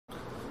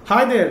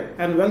Hi there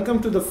and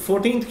welcome to the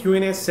 14th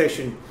Q&A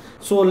session.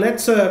 So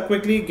let's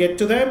quickly get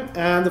to them,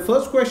 and the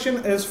first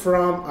question is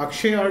from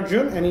Akshay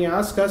Arjun, and he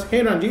asks us,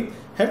 "Hey Ranjit,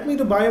 help me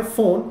to buy a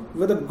phone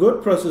with a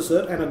good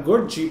processor and a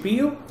good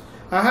GPU.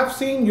 I have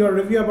seen your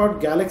review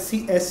about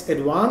Galaxy S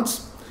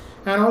Advance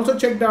and also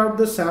checked out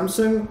the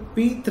Samsung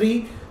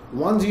P3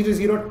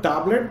 100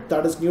 tablet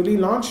that is newly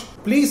launched.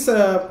 Please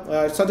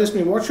suggest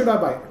me, what should I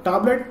buy,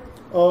 tablet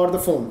or the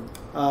phone?"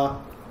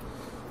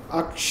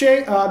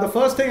 Akshay, the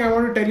first thing I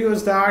want to tell you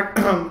is that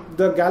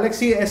the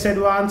Galaxy S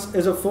Advance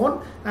is a phone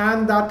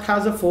and that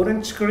has a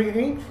 4-inch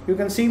screen. You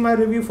can see my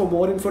review for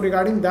more info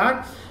regarding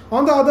that.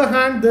 On the other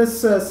hand,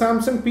 this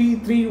Samsung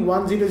P3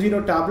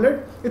 100 tablet,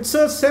 it's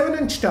a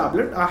 7-inch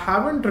tablet. I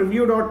haven't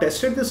reviewed or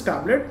tested this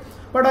tablet,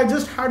 but I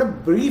just had a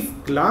brief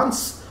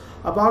glance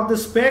about the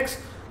specs.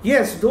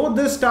 Yes, though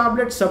this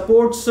tablet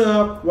supports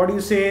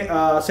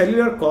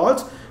cellular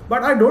calls,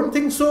 but I don't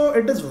think so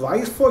it is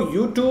wise for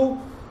you to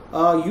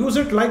use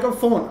it like a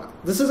phone.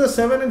 This is a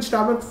 7-inch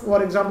tablet,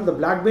 for example the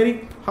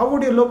BlackBerry. How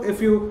would you look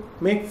if you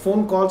make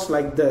phone calls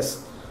like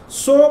this?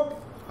 So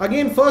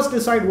again, first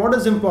decide what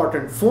is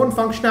important, phone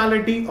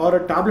functionality or a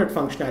tablet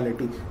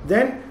functionality.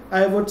 Then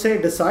I would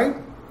say decide.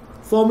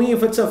 For me,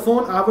 if it's a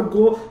phone, I would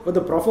go with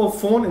the proper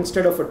phone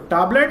instead of a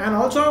tablet. And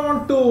also I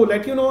want to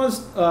let you know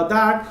is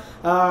that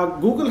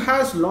Google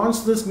has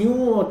launched this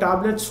new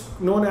tablets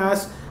known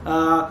as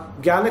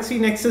Galaxy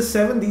Nexus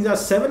 7. These are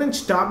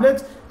 7-inch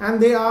tablets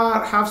and they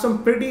have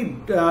some pretty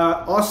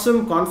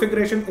awesome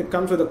configuration. It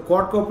comes with a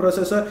quad-core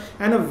processor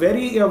and a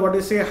very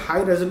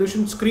high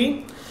resolution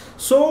screen.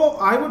 So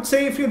I would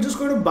say if you're just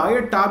going to buy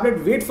a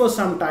tablet, wait for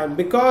some time,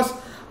 because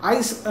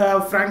I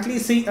frankly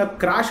see a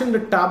crash in the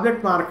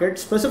tablet market,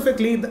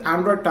 specifically the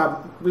Android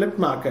tablet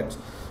market,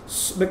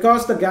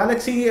 because the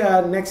Galaxy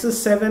Nexus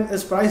 7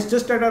 is priced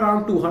just at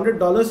around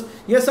 $200.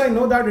 Yes, I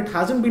know that it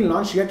hasn't been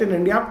launched yet in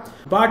India,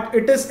 but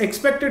it is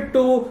expected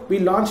to be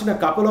launched in a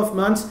couple of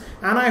months,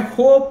 and I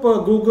hope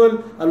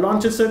Google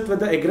launches it with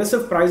the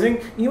aggressive pricing.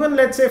 Even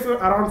let's say for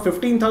around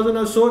 15,000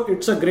 or so,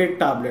 it's a great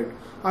tablet.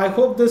 I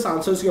hope this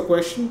answers your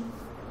question.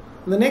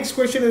 The next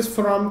question is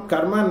from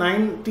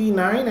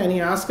Karma99, and he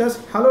asks us,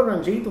 "Hello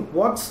Ranjit,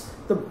 what's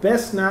the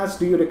best NAS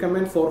do you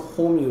recommend for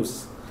home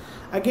use?"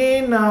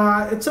 Again,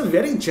 it's a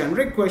very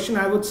generic question,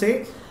 I would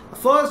say.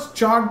 First,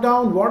 chart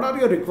down what are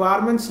your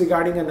requirements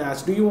regarding a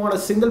NAS. Do you want a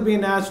single bay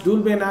NAS,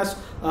 dual bay NAS,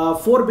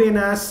 4 bay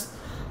NAS?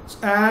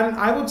 And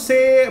I would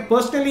say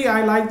personally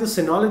I like the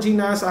Synology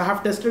NAS. I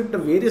have tested the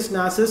various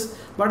NASs,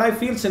 but I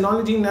feel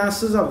Synology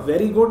NASs are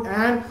very good,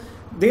 and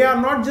they are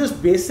not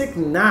just basic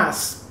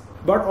NAS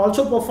but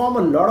also perform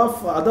a lot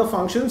of other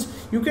functions.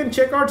 You can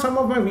check out some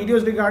of my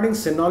videos regarding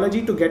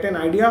Synology to get an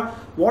idea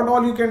what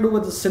all you can do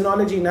with the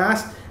Synology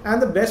NAS.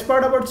 And the best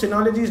part about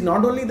Synology is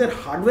not only their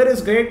hardware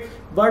is great,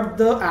 but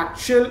the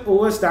actual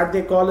OS that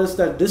they call is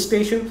the disk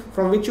station,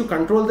 from which you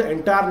control the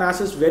entire NAS,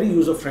 is very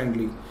user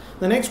friendly.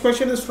 The next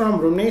question is from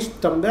Runesh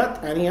Tamdat,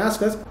 and he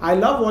asks us, "I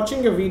love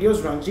watching your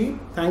videos, Ranjit.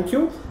 Thank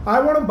you.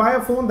 I want to buy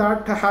a phone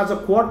that has a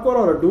quad core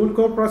or a dual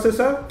core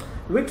processor.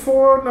 Which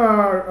phone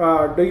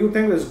do you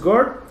think is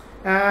good?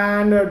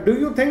 And do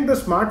you think the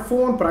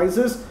smartphone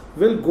prices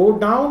will go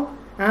down,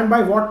 and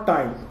by what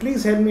time?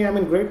 Please help me, I'm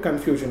in great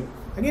confusion."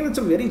 Again, it's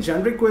a very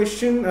generic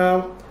question,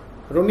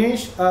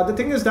 Runesh. The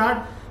thing is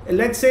that,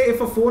 let's say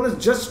if a phone is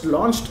just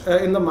launched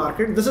in the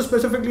market, this is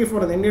specifically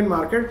for the Indian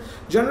market,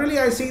 generally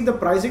I see the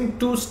pricing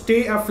to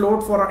stay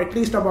afloat for at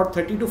least about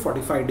 30 to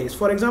 45 days.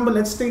 For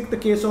example, let's take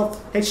the case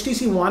of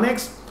HTC One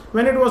X.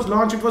 When it was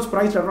launched, it was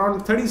priced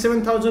around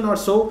 37,000 or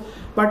so,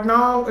 but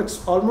now it's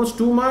almost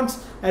 2 months,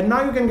 and now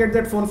you can get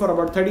that phone for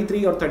about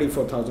 33 or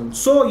 34,000.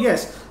 So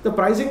yes, the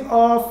pricing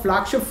of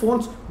flagship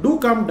phones do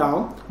come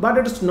down, but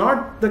it is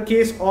not the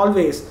case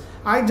always.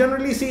 I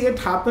generally see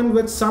it happen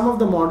with some of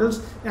the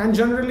models, and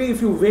generally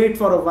if you wait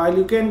for a while,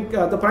 you can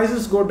the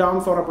prices go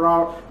down for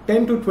about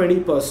 10 to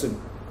 20%.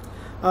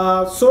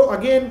 So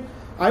again,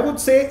 I would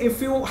say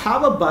if you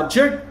have a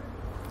budget,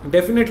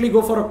 definitely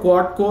go for a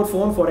quad core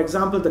phone, for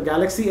example the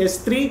Galaxy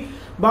S3.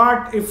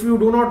 But if you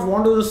do not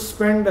want to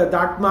spend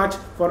that much,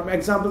 for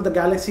example the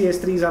Galaxy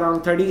S3 is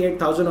around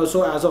 38,000 or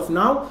so as of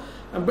now,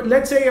 but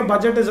let's say your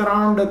budget is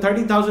around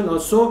 30,000 or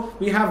so,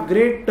 we have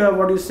great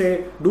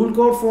dual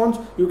core phones.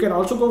 You can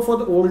also go for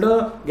the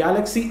older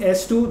Galaxy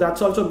S2,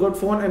 that's also a good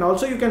phone. And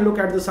also you can look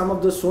at some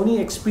of the Sony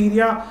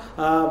Xperia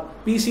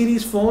P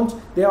series phones,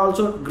 they are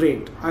also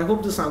great. I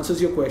hope this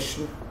answers your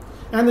question.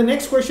 And the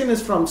next question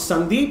is from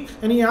Sandeep,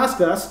 and he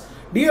asked us,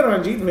 "Dear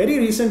Ranjit, very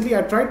recently I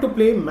tried to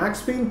play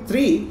Max Payne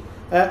 3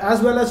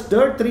 as well as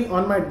Dirt 3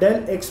 on my Dell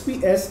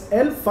XPS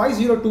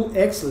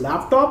L502X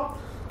laptop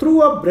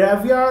through a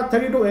Bravia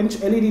 32-inch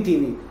LED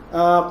TV.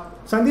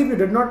 Sandeep, you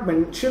did not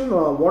mention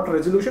what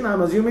resolution. I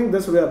am assuming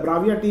this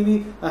Bravia TV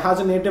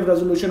has a native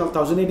resolution of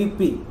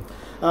 1080p.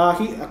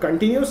 He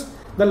continues,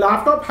 "The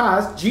laptop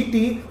has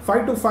GT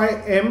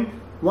 525M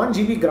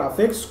 1GB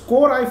graphics,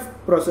 Core i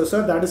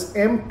processor, that is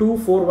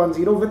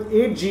M2410, with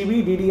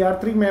 8GB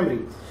DDR3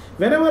 memory.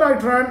 Whenever I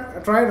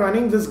try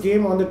running this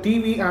game on the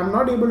TV, I am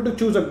not able to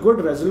choose a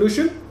good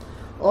resolution.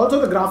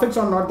 Also, the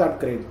graphics are not that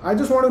great. I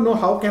just want to know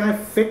how can I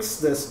fix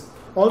this.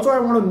 Also, I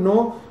want to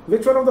know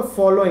which one of the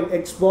following,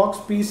 Xbox,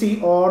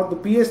 PC or the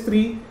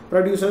PS3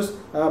 produces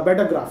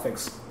better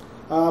graphics.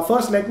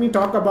 First, let me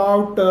talk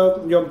about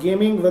your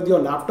gaming with your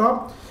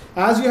laptop.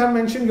 As you have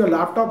mentioned, your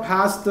laptop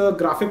has the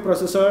graphic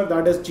processor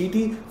that is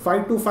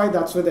GT525,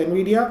 that's with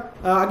NVIDIA.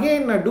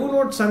 Again, do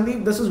note,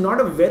 Sandeep, this is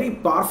not a very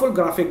powerful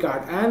graphic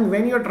card, and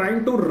when you're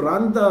trying to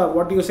run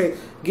the,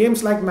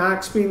 games like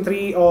Max Payne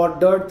 3 or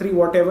Dirt 3,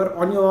 whatever,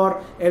 on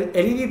your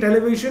LED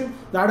television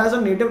that has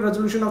a native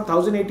resolution of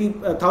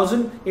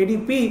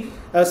 1080p,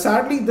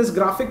 sadly, this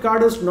graphic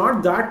card is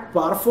not that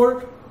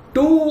powerful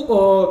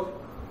to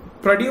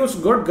produce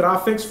good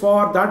graphics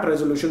for that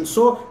resolution.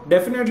 So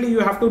definitely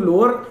you have to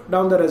lower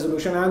down the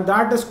resolution, and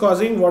that is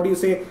causing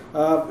as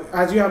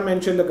you have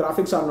mentioned, the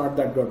graphics are not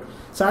that good.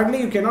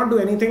 Sadly, you cannot do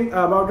anything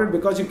about it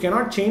because you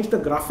cannot change the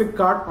graphic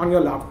card on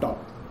your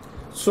laptop.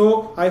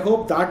 So I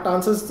hope that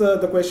answers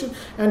the question.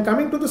 And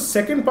coming to the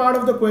second part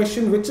of the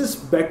question, which is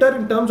better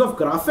in terms of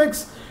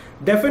graphics,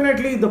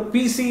 definitely the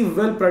PC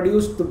will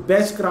produce the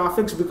best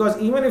graphics, because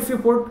even if you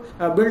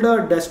build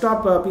a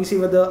desktop PC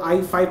with the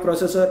i5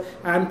 processor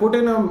and put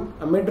in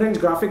a mid-range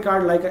graphic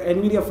card like a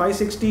NVIDIA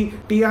 560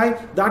 Ti,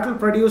 that will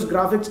produce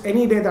graphics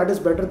any day that is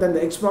better than the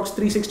Xbox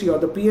 360 or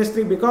the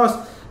PS3, because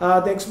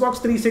the Xbox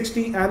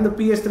 360 and the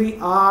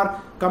PS3 are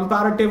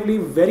comparatively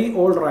very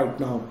old right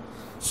now.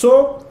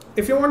 So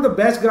if you want the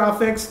best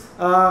graphics,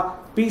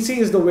 PC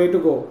is the way to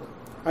go.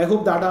 I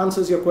hope that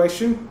answers your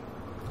question.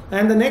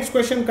 And the next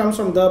question comes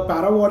from the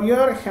Para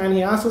Warrior, and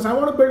he asks us, I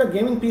want to build a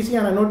gaming PC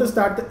and I noticed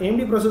that the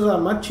AMD processors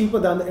are much cheaper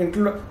than the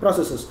Intel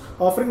processors,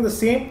 offering the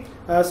same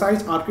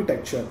size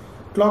architecture,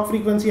 clock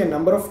frequency and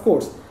number of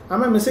cores.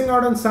 Am I missing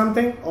out on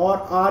something, or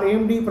are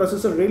AMD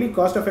processors really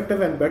cost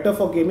effective and better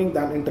for gaming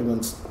than Intel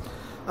ones?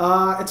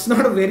 It's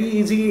not a very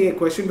easy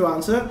question to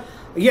answer.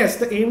 Yes,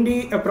 the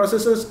AMD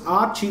processors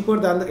are cheaper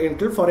than the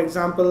Intel. For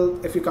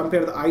example, if you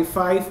compare the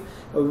i5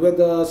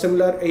 with a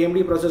similar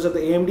AMD processor, the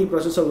AMD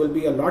processor will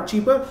be a lot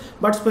cheaper.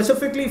 But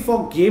specifically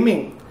for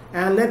gaming,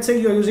 and let's say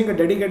you're using a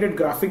dedicated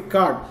graphic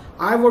card,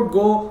 I would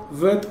go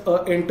with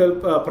an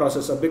Intel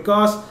processor,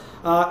 because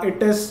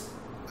it is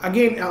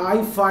again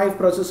an i5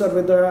 processor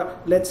with a,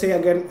 let's say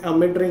again, a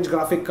mid-range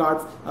graphic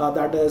card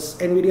that is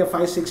NVIDIA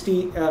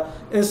 560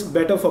 is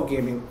better for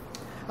gaming.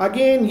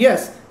 Again,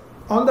 yes.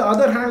 On the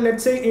other hand,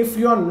 let's say if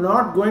you are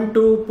not going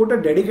to put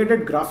a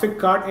dedicated graphic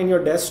card in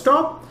your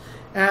desktop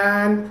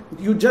and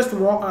you just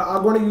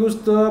are going to use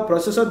the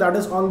processor that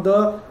is on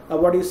the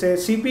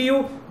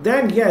CPU,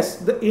 then yes,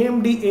 the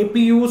AMD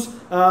APUs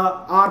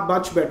are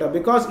much better,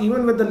 because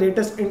even with the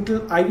latest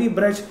Intel Ivy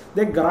Bridge,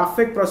 the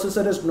graphic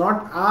processor is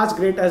not as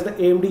great as the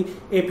AMD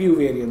APU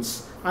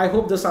variants. I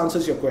hope this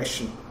answers your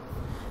question.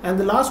 And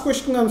the last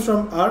question comes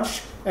from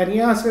Arsh, and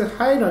he asks,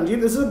 hi Ranjit,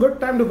 this is a good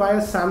time to buy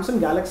a Samsung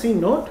Galaxy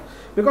Note,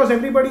 because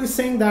everybody is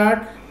saying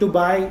that to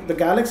buy the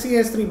Galaxy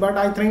S3, but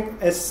I think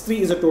S3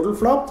 is a total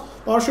flop.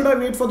 Or should I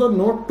wait for the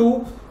Note 2,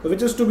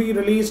 which is to be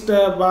released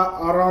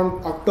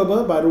around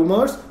October by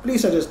rumors?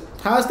 Please suggest.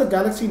 Has the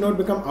Galaxy Note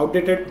become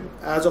outdated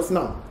as of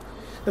now?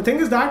 The thing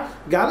is that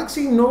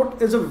Galaxy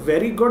Note is a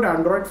very good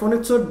Android phone.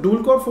 It's a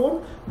dual-core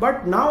phone,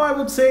 but now I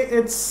would say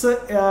it's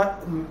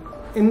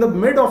in the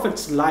mid of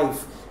its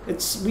life.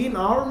 It's been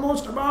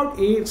almost about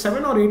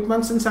 7 or 8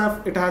 months since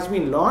it has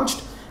been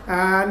launched.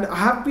 And I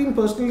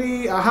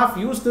have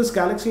used this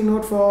Galaxy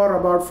Note for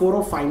about 4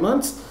 or 5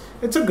 months.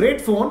 It's a great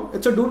phone.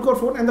 It's a dual-core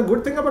phone, and the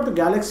good thing about the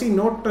Galaxy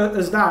Note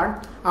is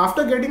that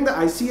after getting the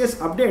ICS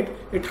update,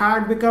 it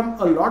had become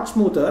a lot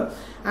smoother.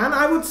 And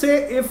I would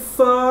say if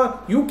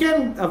you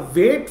can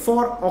wait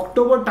for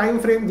October time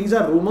frame, these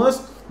are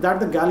rumors that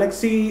the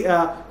Galaxy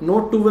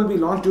Note 2 will be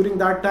launched during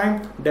that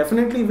time,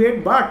 definitely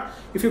wait. But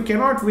if you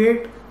cannot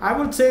wait, I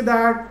would say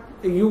that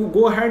you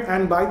go ahead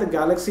and buy the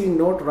Galaxy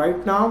Note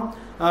right now,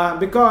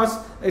 because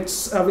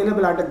it's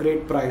available at a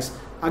great price.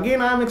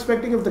 Again, I am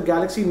expecting if the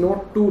Galaxy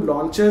Note 2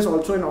 launches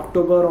also in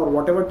October or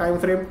whatever time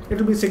frame, it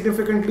will be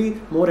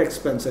significantly more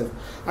expensive.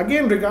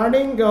 Again,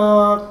 regarding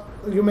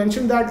you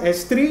mentioned that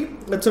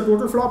S3, it's a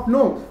total flop.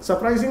 No,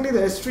 surprisingly, the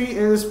S3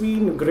 has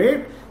been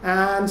great,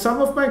 and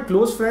some of my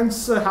close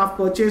friends have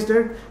purchased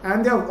it,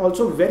 and they are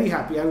also very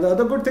happy. And the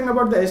other good thing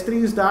about the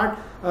S3 is that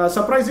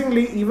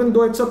surprisingly, even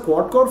though it's a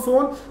quad-core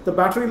phone, the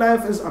battery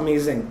life is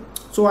amazing.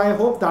 So I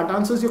hope that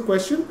answers your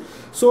question.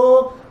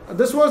 So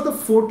this was the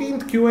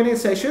 14th Q&A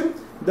session.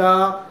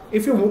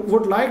 If you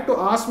would like to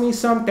ask me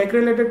some tech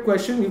related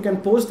question, you can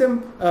post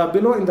them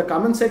below in the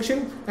comment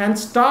section, and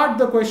start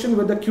the question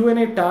with the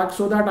Q&A tag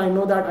so that I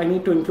know that I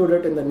need to include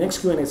it in the next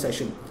Q&A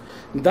session.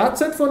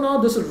 That's it for now.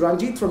 This is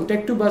Ranjit from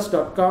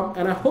tech2buzz.com,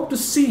 and I hope to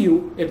see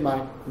you in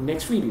my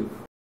next video.